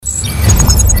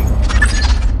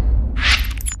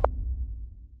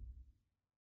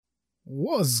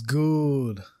What's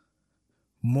good,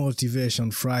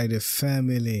 Motivation Friday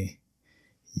family?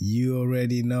 You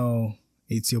already know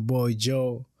it's your boy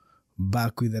Joe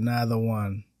back with another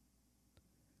one.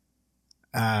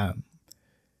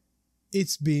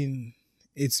 It's been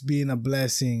a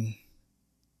blessing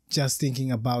just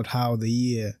thinking about how the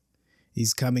year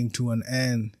is coming to an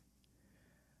end.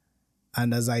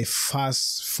 And as I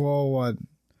fast forward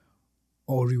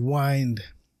or rewind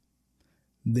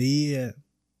the year,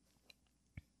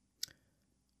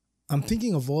 I'm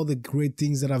thinking of all the great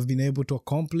things that I've been able to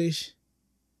accomplish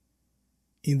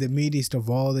in the midst of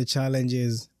all the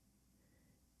challenges,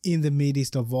 in the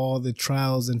midst of all the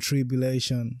trials and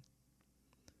tribulation.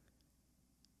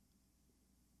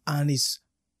 And it's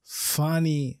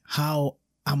funny how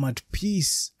I'm at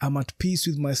peace. I'm at peace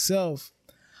with myself.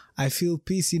 I feel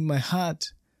peace in my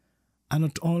heart. And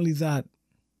not only that,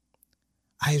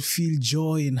 I feel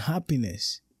joy and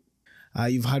happiness.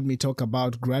 You've heard me talk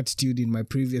about gratitude in my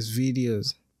previous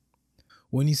videos.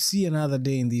 When you see another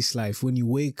day in this life, when you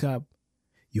wake up,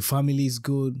 your family is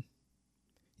good,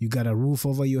 you got a roof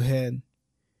over your head,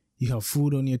 you have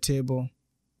food on your table,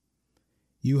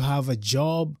 you have a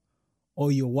job or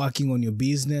you're working on your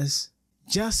business,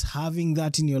 just having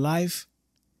that in your life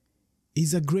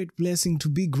is a great blessing to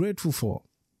be grateful for.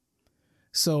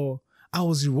 So I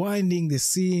was rewinding the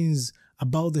scenes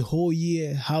about the whole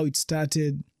year, how it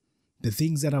started, the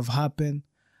things that have happened,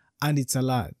 and it's a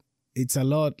lot. It's a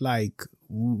lot, like,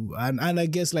 and I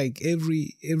guess like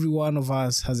every one of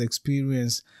us has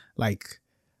experienced like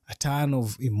a ton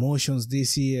of emotions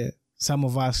this year. Some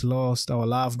of us lost our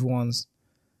loved ones.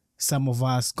 Some of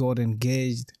us got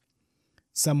engaged.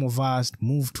 Some of us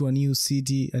moved to a new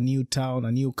city, a new town,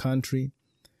 a new country.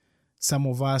 Some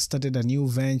of us started a new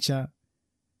venture.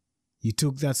 You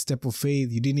took that step of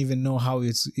faith. You didn't even know how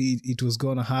it was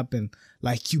going to happen.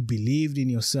 Like, you believed in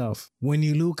yourself. When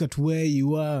you look at where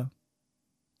you are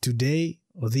today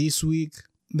or this week,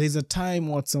 there's a time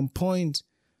or at some point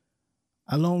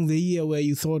along the year where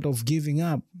you thought of giving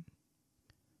up.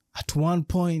 At one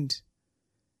point,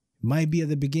 it might be at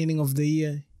the beginning of the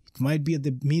year. It might be at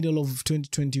the middle of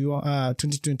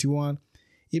 2021.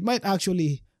 It might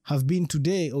actually have been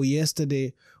today or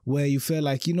yesterday where you felt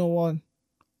like, you know what?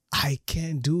 I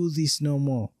can't do this no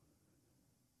more.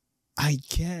 I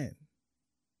can't.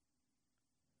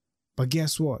 But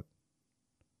guess what?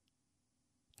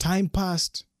 Time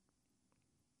passed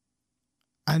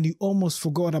and you almost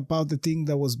forgot about the thing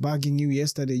that was bugging you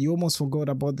yesterday. You almost forgot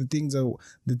about the things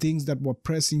that were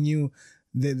pressing you,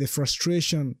 the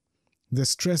frustration, the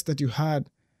stress that you had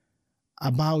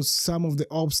about some of the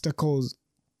obstacles,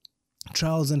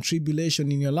 trials and tribulation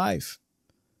in your life.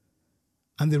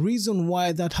 And the reason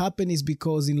why that happened is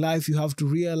because in life you have to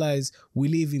realize we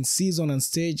live in season and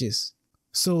stages.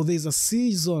 So there's a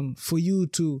season for you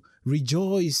to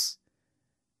rejoice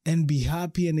and be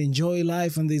happy and enjoy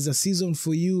life. And there's a season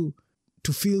for you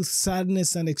to feel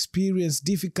sadness and experience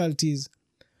difficulties.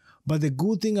 But the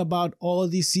good thing about all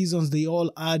these seasons, they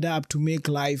all add up to make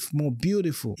life more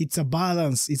beautiful. It's a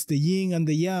balance. It's the yin and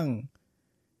the yang.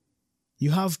 You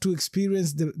have to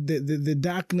experience the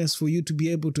darkness for you to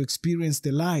be able to experience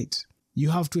the light.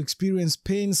 You have to experience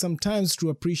pain sometimes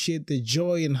to appreciate the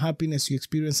joy and happiness you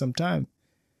experience sometimes.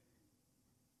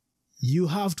 You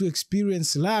have to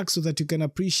experience lack so that you can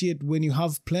appreciate when you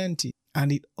have plenty.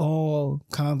 And it all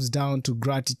comes down to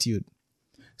gratitude.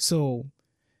 So,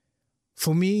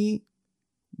 for me,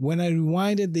 when I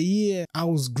rewinded the year, I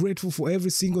was grateful for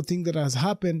every single thing that has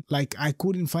happened. Like, I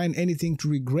couldn't find anything to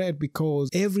regret because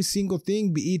every single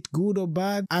thing, be it good or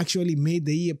bad, actually made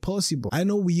the year possible. I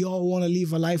know we all want to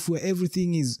live a life where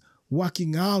everything is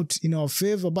working out in our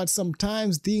favor, but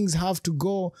sometimes things have to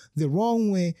go the wrong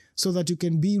way so that you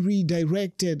can be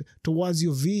redirected towards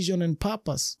your vision and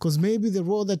purpose. Because maybe the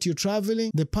road that you're traveling,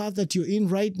 the path that you're in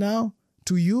right now,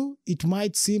 to you, it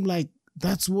might seem like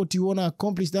that's what you want to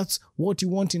accomplish. That's what you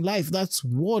want in life. That's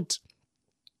what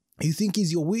you think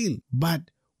is your will. But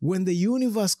when the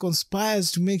universe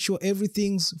conspires to make sure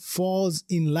everything falls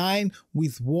in line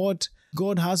with what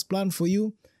God has planned for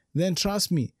you, then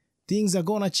trust me, things are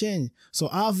going to change. So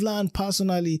I've learned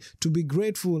personally to be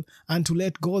grateful and to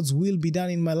let God's will be done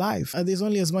in my life. And there's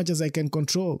only as much as I can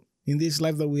control in this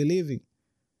life that we're living.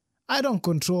 I don't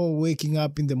control waking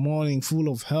up in the morning full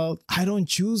of health. I don't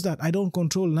choose that. I don't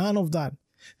control none of that.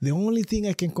 The only thing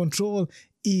I can control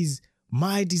is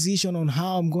my decision on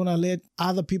how I'm going to let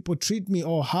other people treat me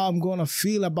or how I'm going to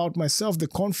feel about myself, the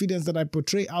confidence that I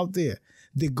portray out there,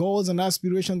 the goals and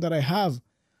aspirations that I have.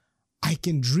 I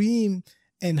can dream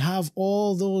and have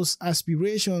all those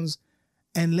aspirations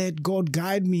and let God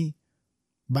guide me.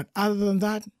 But other than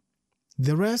that,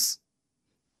 the rest,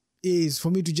 is for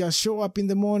me to just show up in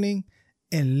the morning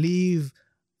and live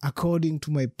according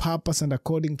to my purpose and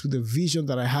according to the vision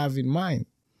that I have in mind.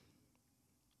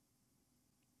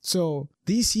 So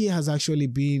this year has actually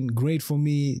been great for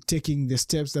me, taking the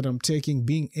steps that I'm taking,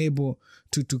 being able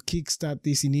to kickstart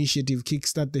this initiative,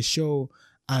 kickstart the show,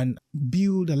 and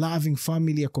build a loving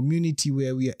family, a community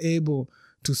where we are able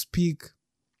to speak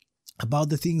about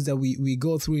the things that we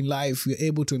go through in life. We're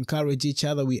able to encourage each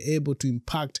other. We're able to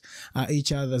impact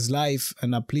each other's life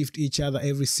and uplift each other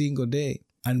every single day.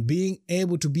 And being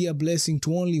able to be a blessing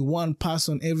to only one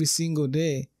person every single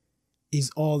day is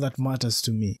all that matters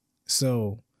to me.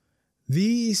 So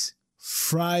this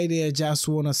Friday, I just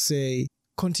want to say,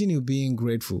 continue being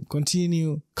grateful.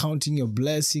 Continue counting your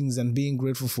blessings and being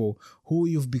grateful for who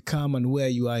you've become and where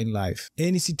you are in life.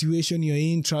 Any situation you're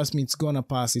in, trust me, it's gonna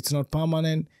pass. It's not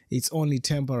permanent. It's only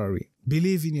temporary.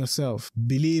 Believe in yourself.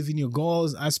 Believe in your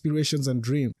goals, aspirations, and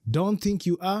dreams. Don't think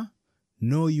you are.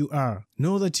 Know you are.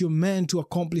 Know that you're meant to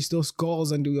accomplish those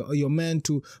goals, and you're meant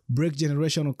to break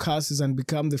generational curses and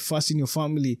become the first in your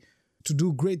family to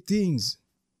do great things.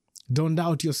 Don't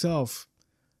doubt yourself.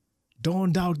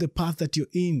 Don't doubt the path that you're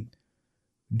in.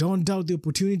 Don't doubt the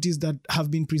opportunities that have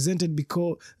been presented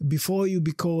before you,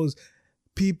 because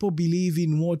people believe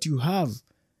in what you have.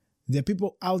 There are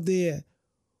people out there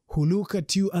who look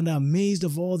at you and are amazed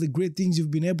of all the great things you've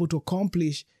been able to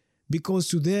accomplish, because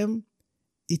to them,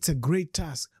 it's a great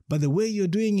task. But the way you're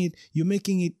doing it, you're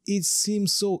making it seem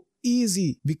so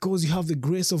easy because you have the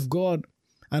grace of God.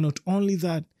 And not only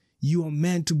that, you are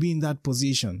meant to be in that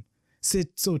position.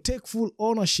 So take full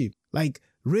ownership. Like,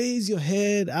 raise your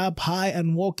head up high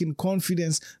and walk in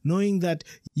confidence, knowing that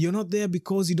you're not there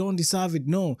because you don't deserve it.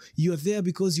 No, you're there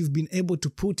because you've been able to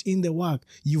put in the work.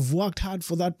 You've worked hard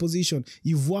for that position.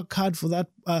 You've worked hard for that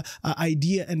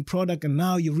idea and product, and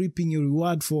now you're reaping your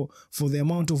reward for the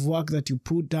amount of work that you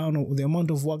put down, or the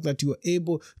amount of work that you are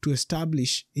able to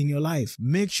establish in your life.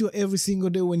 Make sure every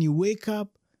single day when you wake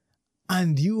up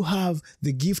and you have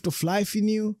the gift of life in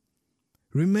you,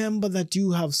 remember that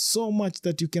you have so much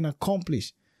that you can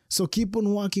accomplish. So keep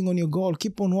on working on your goal.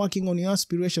 Keep on working on your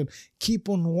aspiration. Keep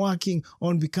on working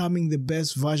on becoming the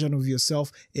best version of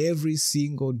yourself every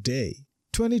single day.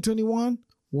 2021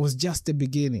 was just the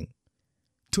beginning.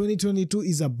 2022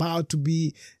 is about to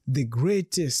be the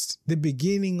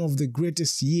beginning of the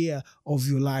greatest year of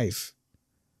your life.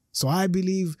 So I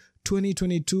believe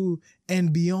 2022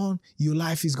 and beyond, your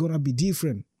life is going to be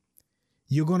different.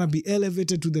 You're going to be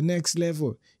elevated to the next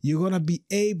level. You're going to be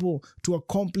able to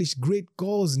accomplish great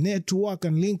goals, network,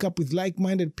 and link up with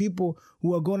like-minded people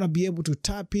who are going to be able to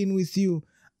tap in with you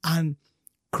and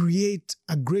create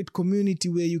a great community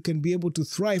where you can be able to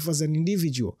thrive as an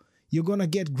individual. You're going to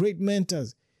get great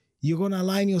mentors. You're going to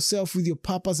align yourself with your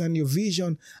purpose and your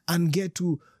vision and get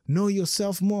to know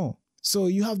yourself more. So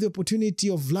you have the opportunity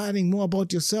of learning more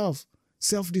about yourself,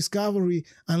 self-discovery,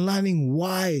 and learning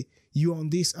why you're on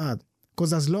this earth.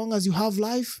 Because as long as you have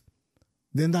life,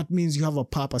 then that means you have a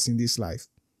purpose in this life.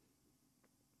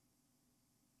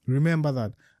 Remember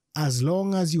that. As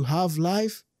long as you have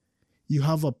life, you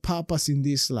have a purpose in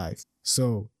this life.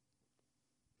 So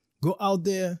go out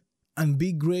there and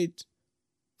be great.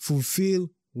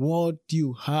 Fulfill what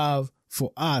you have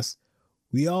for us.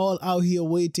 We all out here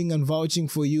waiting and vouching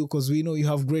for you because we know you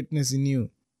have greatness in you.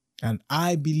 And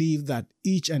I believe that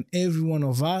each and every one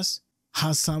of us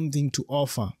has something to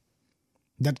offer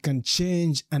that can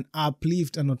change and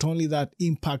uplift, and not only that,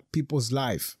 impact people's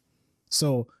life.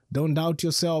 So don't doubt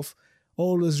yourself.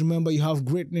 Always remember you have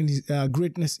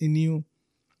greatness in you.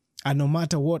 And no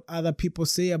matter what other people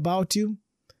say about you,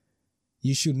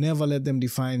 you should never let them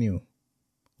define you.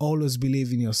 Always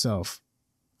believe in yourself.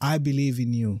 I believe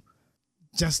in you,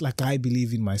 just like I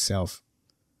believe in myself.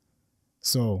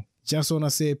 So just want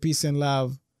to say peace and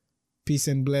love, peace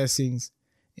and blessings.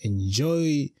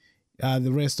 Enjoy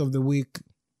the rest of the week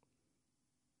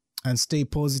and stay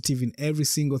positive in every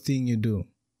single thing you do.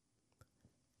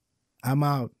 I'm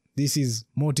out. This is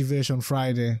Motivation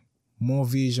Friday. More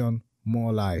vision,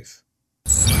 more life.